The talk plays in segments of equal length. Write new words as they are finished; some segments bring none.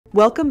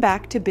Welcome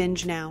back to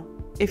Binge Now.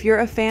 If you're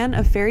a fan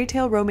of fairy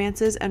tale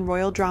romances and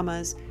royal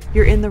dramas,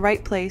 you're in the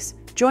right place.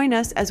 Join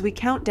us as we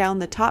count down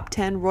the top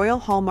 10 Royal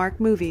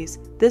Hallmark movies.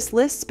 This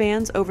list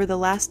spans over the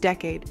last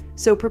decade,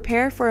 so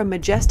prepare for a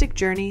majestic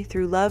journey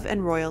through love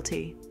and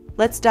royalty.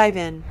 Let's dive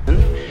in.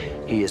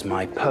 He is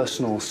my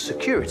personal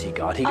security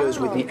guard. He goes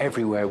with me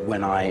everywhere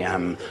when I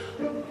am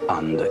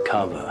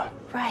undercover.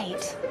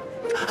 Right.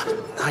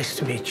 Nice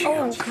to meet you.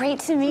 Oh, great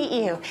to meet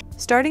you.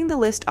 Starting the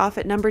list off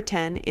at number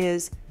 10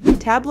 is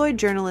tabloid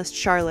journalist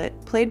Charlotte,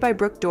 played by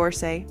Brooke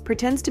Dorsey,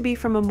 pretends to be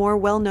from a more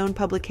well-known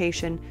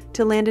publication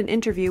to land an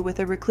interview with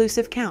a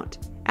reclusive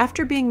count.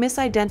 After being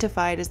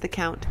misidentified as the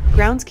count,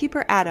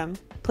 groundskeeper Adam,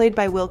 played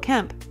by Will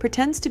Kemp,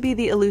 pretends to be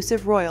the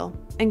elusive royal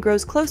and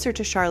grows closer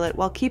to Charlotte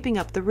while keeping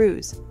up the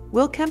ruse.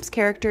 Will Kemp's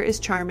character is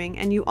charming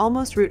and you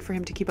almost root for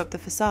him to keep up the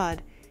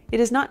facade. It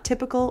is not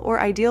typical or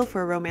ideal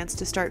for a romance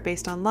to start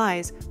based on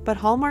lies, but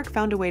Hallmark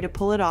found a way to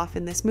pull it off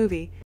in this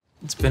movie.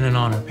 It's been an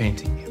honor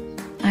painting you.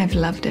 I've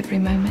loved every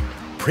moment.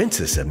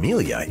 Princess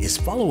Amelia is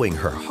following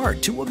her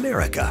heart to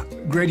America.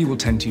 Grady will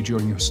tend to you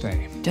during your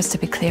stay. Just to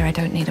be clear, I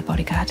don't need a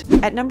bodyguard.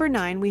 At number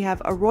 9, we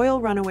have A Royal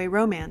Runaway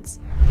Romance,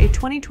 a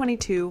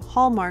 2022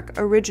 Hallmark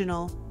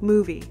original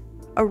movie.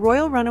 A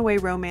Royal Runaway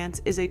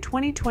Romance is a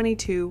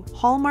 2022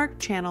 Hallmark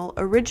Channel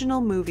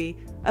original movie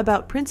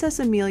about Princess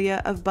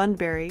Amelia of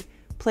Bunbury,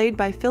 played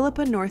by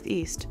Philippa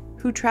Northeast,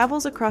 who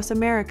travels across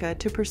America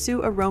to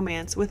pursue a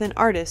romance with an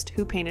artist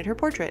who painted her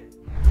portrait.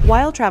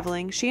 While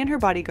traveling, she and her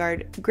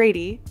bodyguard,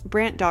 Grady,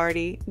 Brant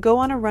Daugherty, go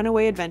on a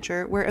runaway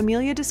adventure where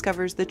Amelia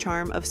discovers the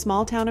charm of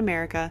small-town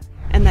America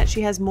and that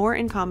she has more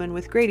in common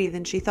with Grady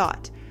than she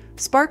thought.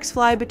 Sparks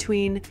fly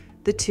between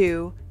the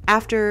two.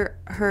 After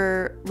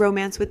her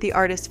romance with the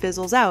artist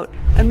fizzles out,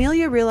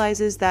 Amelia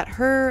realizes that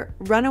her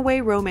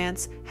runaway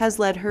romance has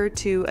led her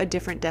to a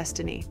different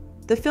destiny.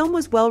 The film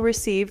was well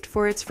received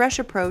for its fresh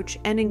approach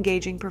and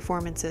engaging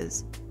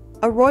performances.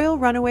 A Royal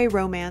Runaway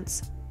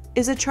Romance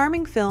is a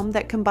charming film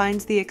that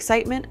combines the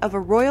excitement of a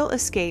royal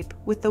escape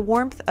with the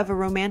warmth of a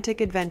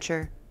romantic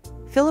adventure.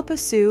 Philippa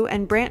Sue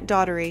and Brant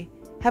Daugherty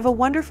have a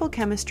wonderful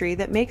chemistry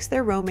that makes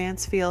their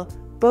romance feel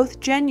both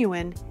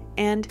genuine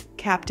and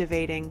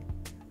captivating.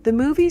 The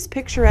movie's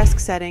picturesque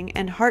setting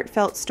and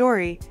heartfelt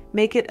story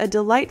make it a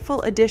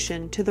delightful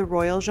addition to the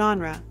royal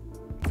genre.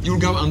 You'll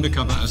go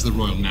undercover as the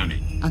royal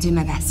nanny. I'll do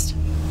my best.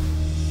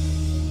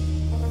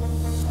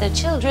 The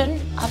children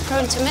are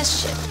prone to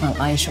mischief. Well,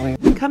 I assure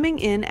you. Coming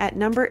in at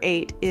number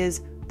 8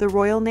 is The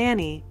Royal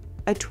Nanny,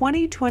 a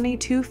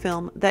 2022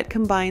 film that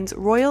combines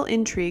royal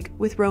intrigue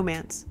with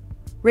romance.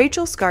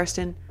 Rachel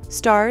Skarsten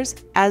stars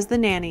as the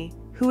nanny,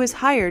 who is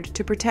hired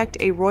to protect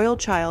a royal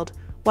child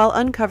while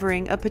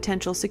uncovering a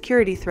potential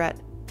security threat.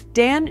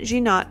 Dan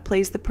Ginott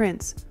plays the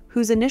prince,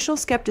 whose initial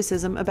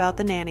skepticism about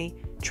the nanny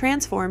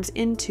transforms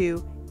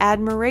into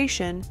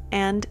admiration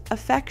and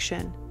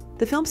affection.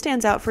 The film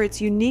stands out for its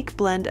unique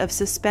blend of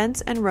suspense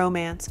and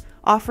romance,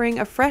 offering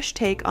a fresh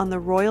take on the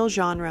royal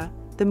genre.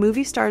 The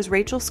movie stars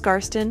Rachel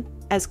Skarsten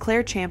as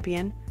Claire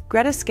Champion,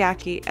 Greta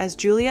Scacchi as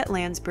Juliet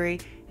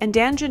Lansbury, and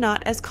Dan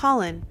Ginott as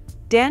Colin.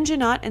 Dan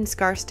Ginott and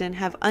Skarsten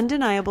have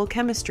undeniable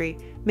chemistry,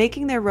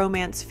 making their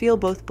romance feel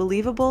both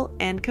believable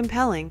and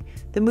compelling.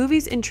 The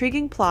movie's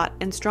intriguing plot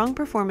and strong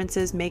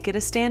performances make it a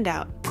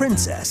standout.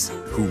 Princess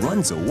who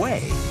runs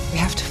away. We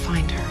have to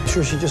find her. I'm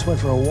sure she just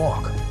went for a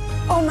walk.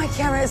 Oh, my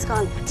camera is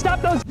gone.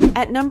 Stop those!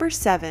 At number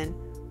 7,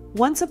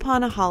 Once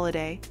Upon a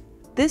Holiday.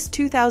 This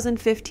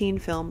 2015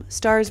 film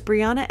stars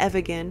Brianna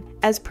Evigan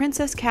as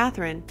Princess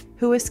Catherine,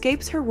 who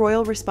escapes her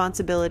royal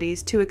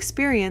responsibilities to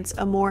experience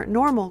a more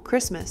normal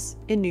Christmas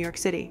in New York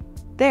City.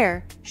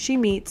 There, she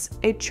meets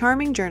a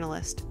charming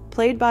journalist,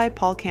 played by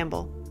Paul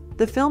Campbell.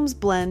 The film's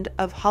blend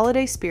of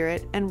holiday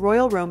spirit and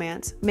royal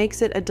romance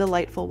makes it a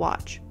delightful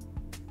watch.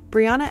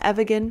 Brianna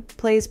Evigan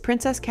plays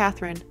Princess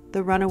Catherine,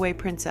 the runaway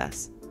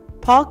princess.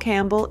 Paul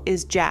Campbell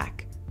is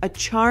Jack, a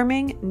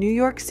charming New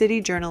York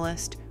City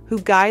journalist who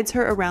guides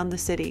her around the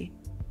city.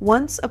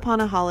 Once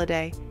Upon a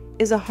Holiday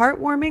is a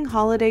heartwarming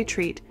holiday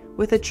treat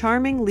with a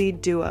charming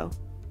lead duo.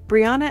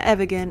 Brianna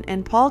Evigan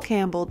and Paul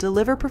Campbell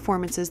deliver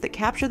performances that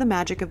capture the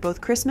magic of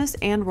both Christmas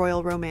and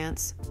royal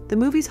romance. The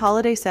movie's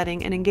holiday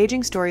setting and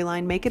engaging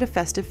storyline make it a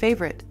festive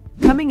favorite.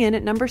 Coming in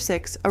at number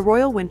 6, A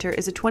Royal Winter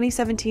is a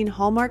 2017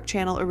 Hallmark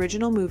Channel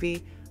original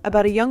movie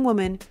about a young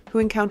woman who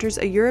encounters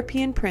a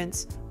European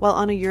prince while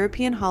on a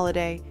European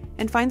holiday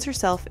and finds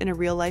herself in a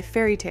real-life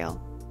fairy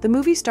tale. The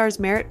movie stars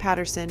Merritt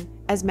Patterson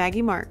as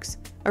Maggie Marks,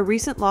 a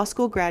recent law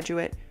school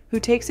graduate who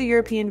takes a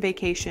European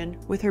vacation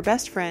with her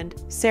best friend,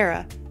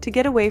 Sarah, to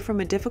get away from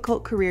a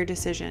difficult career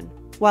decision.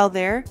 While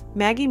there,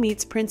 Maggie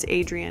meets Prince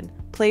Adrian,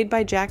 played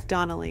by Jack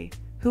Donnelly,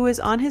 who is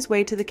on his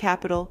way to the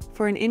capital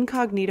for an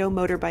incognito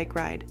motorbike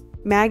ride.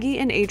 Maggie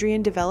and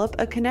Adrian develop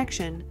a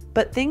connection,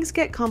 but things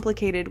get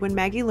complicated when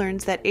Maggie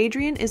learns that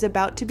Adrian is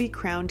about to be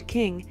crowned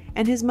king,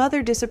 and his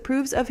mother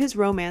disapproves of his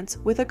romance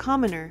with a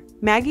commoner.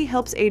 Maggie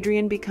helps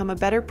Adrian become a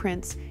better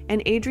prince,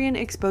 and Adrian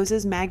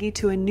exposes Maggie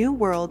to a new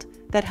world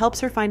that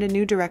helps her find a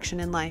new direction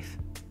in life.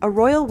 A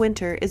Royal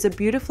Winter is a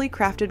beautifully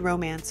crafted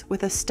romance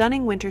with a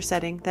stunning winter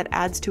setting that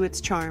adds to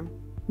its charm.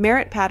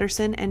 Merritt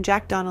Patterson and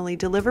Jack Donnelly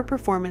deliver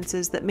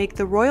performances that make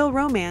the royal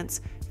romance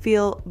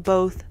feel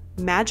both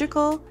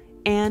magical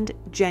and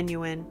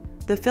genuine.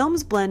 The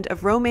film's blend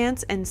of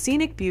romance and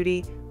scenic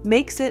beauty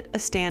makes it a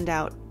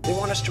standout. They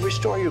want us to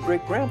restore your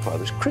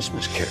great-grandfather's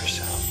Christmas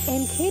carousel.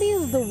 And Katie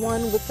is the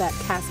one with that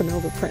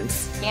Casanova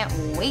prince. Can't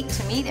wait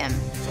to meet him.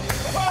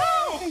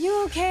 Are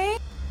you okay?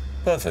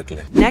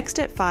 Perfectly. Next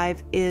at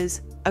 5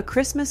 is A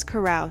Christmas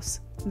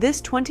Carouse.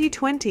 This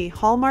 2020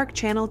 Hallmark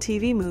Channel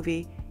TV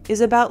movie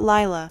is about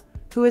Lila,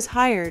 who is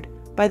hired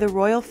by the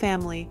royal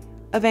family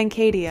of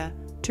Ancadia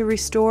to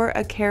restore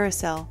a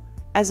carousel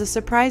as a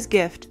surprise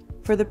gift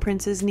for the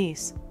prince's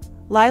niece.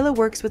 Lila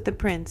works with the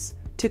prince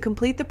to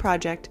complete the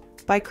project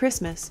by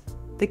Christmas.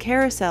 The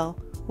carousel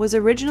was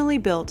originally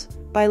built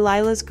by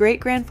Lila's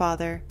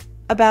great-grandfather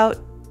about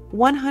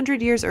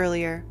 100 years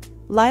earlier.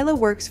 Lila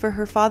works for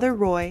her father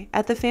Roy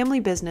at the family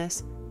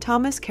business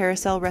Thomas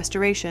Carousel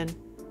Restoration,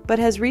 but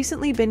has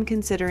recently been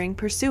considering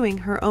pursuing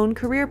her own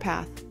career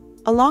path.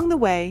 Along the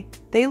way,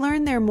 they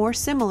learn they're more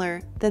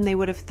similar than they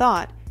would have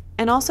thought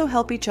and also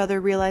help each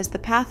other realize the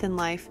path in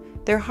life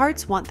their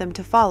hearts want them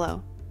to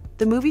follow.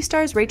 The movie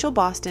stars Rachel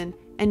Boston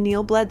and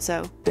Neil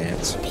Bledsoe.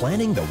 Dance.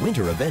 Planning the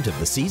winter event of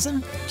the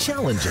season?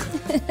 Challenging.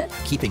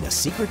 Keeping a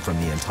secret from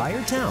the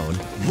entire town?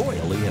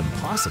 Royally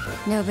impossible.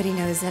 Nobody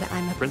knows that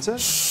I'm a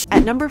Princess?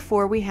 At number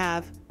 4 we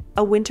have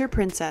A Winter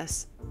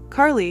Princess.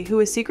 Carly, who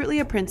is secretly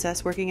a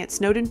princess working at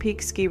Snowden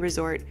Peak Ski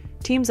Resort,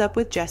 teams up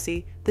with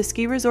Jesse, the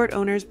ski resort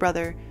owner's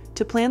brother,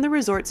 to plan the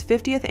resort's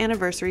 50th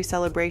anniversary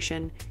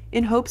celebration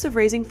in hopes of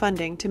raising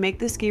funding to make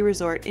the ski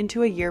resort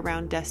into a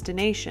year-round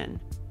destination.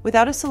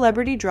 Without a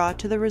celebrity draw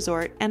to the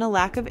resort and a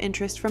lack of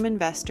interest from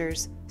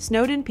investors,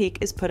 Snowden Peak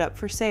is put up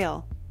for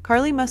sale.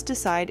 Carly must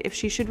decide if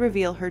she should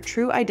reveal her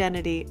true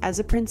identity as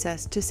a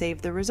princess to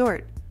save the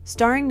resort.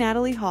 Starring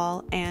Natalie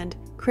Hall and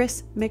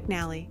Chris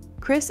McNally.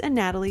 Chris and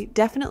Natalie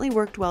definitely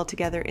worked well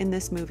together in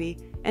this movie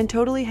and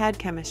totally had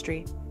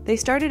chemistry. They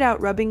started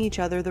out rubbing each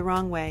other the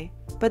wrong way,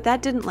 but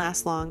that didn't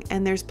last long,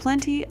 and there's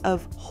plenty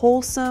of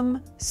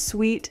wholesome,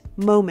 sweet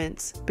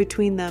moments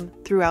between them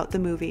throughout the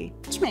movie.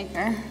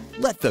 Matchmaker.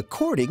 Let the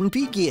courting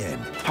begin.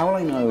 How will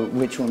I know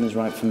which one is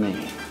right for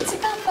me? It's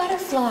about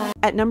butterflies.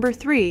 At number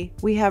 3,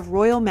 we have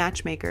Royal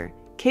Matchmaker.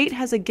 Kate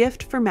has a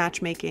gift for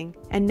matchmaking,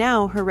 and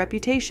now her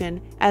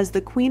reputation as the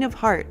Queen of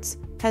Hearts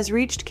has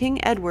reached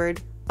King Edward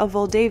of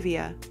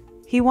Moldavia.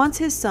 He wants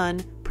his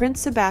son,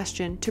 Prince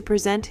Sebastian, to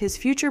present his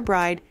future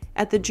bride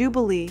at the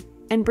Jubilee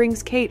and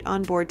brings Kate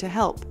on board to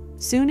help.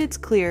 Soon it's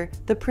clear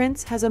the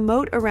prince has a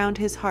moat around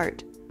his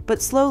heart,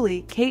 but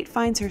slowly Kate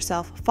finds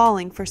herself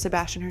falling for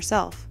Sebastian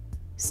herself.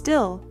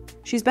 Still,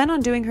 she's bent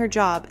on doing her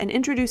job and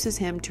introduces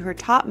him to her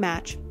top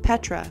match,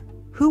 Petra.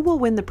 Who will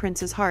win the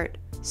prince's heart?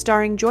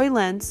 Starring Joy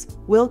Lentz,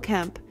 Will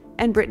Kemp,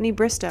 and Brittany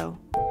Bristow.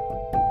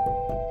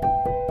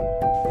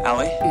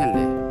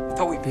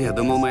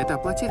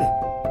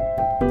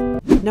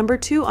 Number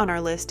 2 on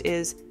our list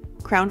is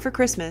Crown for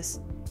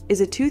Christmas,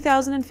 is a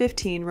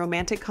 2015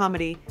 romantic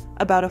comedy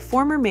about a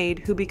former maid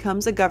who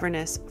becomes a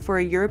governess for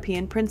a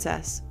European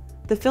princess.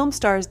 The film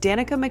stars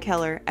Danica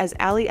McKellar as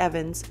Allie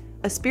Evans,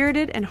 a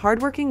spirited and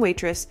hardworking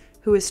waitress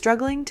who is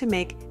struggling to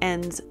make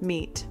ends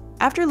meet.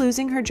 After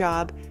losing her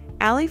job,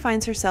 Allie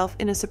finds herself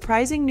in a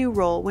surprising new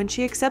role when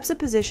she accepts a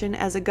position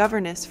as a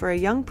governess for a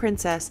young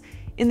princess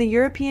in the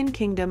European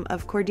kingdom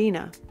of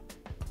Cordina.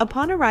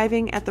 Upon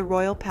arriving at the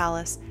royal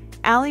palace,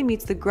 Allie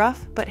meets the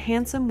gruff but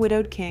handsome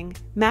widowed king,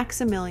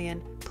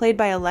 Maximilian, played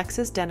by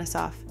Alexis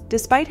Denisof.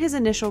 Despite his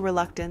initial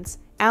reluctance,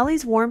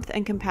 Allie's warmth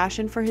and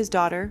compassion for his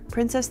daughter,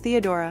 Princess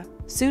Theodora,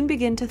 soon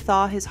begin to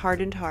thaw his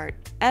hardened heart.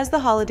 As the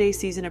holiday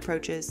season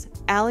approaches,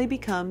 Allie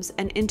becomes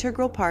an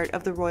integral part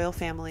of the royal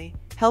family,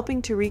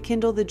 helping to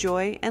rekindle the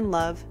joy and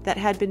love that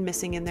had been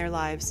missing in their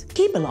lives.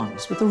 He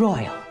belongs with the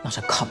royal, not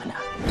a commoner.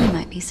 You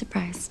might be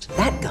surprised.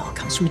 That girl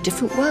comes from a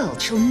different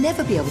world. She'll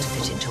never be able to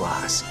fit into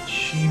ours.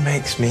 She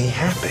makes me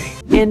happy.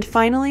 And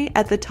finally,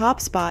 at the top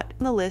spot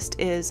on the list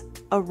is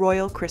A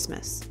Royal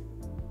Christmas.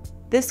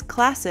 This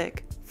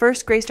classic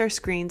first graced our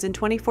screens in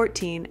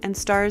 2014 and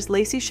stars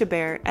Lacey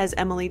Chabert as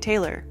Emily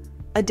Taylor,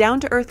 a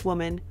down-to-earth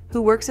woman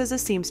who works as a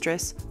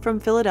seamstress from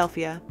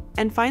Philadelphia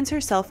and finds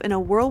herself in a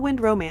whirlwind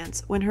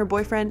romance when her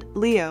boyfriend,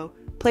 Leo,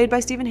 played by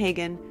Stephen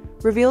Hagen,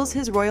 reveals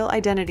his royal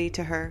identity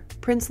to her,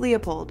 Prince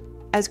Leopold.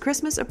 As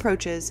Christmas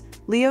approaches,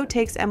 Leo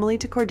takes Emily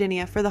to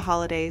Cordinia for the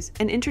holidays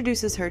and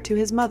introduces her to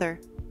his mother.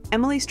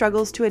 Emily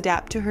struggles to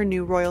adapt to her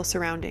new royal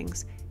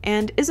surroundings,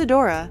 and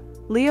Isadora,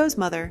 Leo's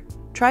mother,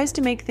 tries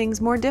to make things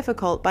more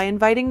difficult by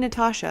inviting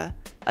Natasha,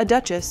 a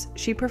duchess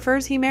she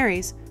prefers he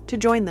marries, to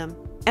join them.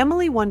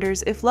 Emily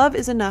wonders if love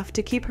is enough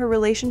to keep her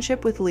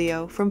relationship with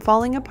Leo from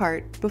falling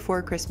apart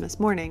before Christmas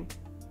morning.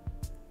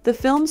 The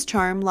film's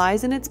charm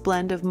lies in its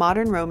blend of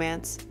modern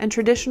romance and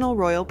traditional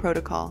royal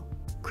protocol.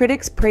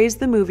 Critics praise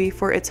the movie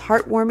for its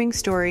heartwarming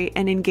story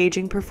and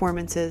engaging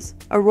performances.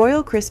 A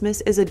Royal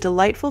Christmas is a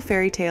delightful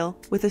fairy tale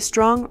with a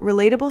strong,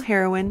 relatable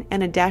heroine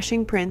and a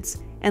dashing prince,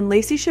 and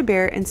Lacey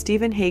Chabert and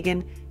Stephen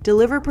Hagen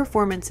deliver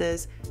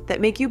performances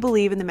that make you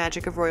believe in the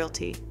magic of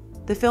royalty.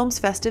 The film's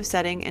festive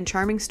setting and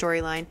charming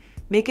storyline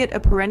make it a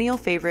perennial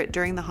favorite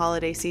during the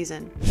holiday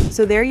season.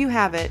 So there you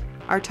have it,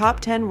 our top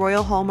 10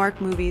 Royal Hallmark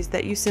movies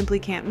that you simply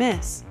can't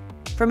miss.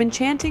 From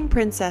enchanting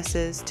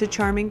princesses to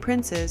charming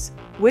princes,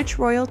 which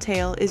royal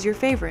tale is your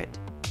favorite?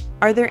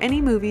 Are there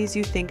any movies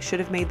you think should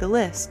have made the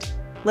list?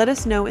 Let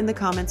us know in the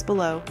comments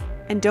below,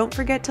 and don't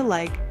forget to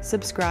like,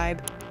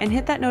 subscribe, and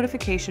hit that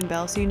notification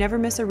bell so you never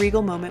miss a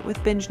regal moment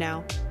with Binge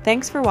Now.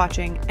 Thanks for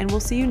watching, and we'll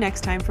see you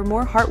next time for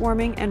more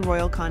heartwarming and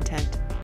royal content.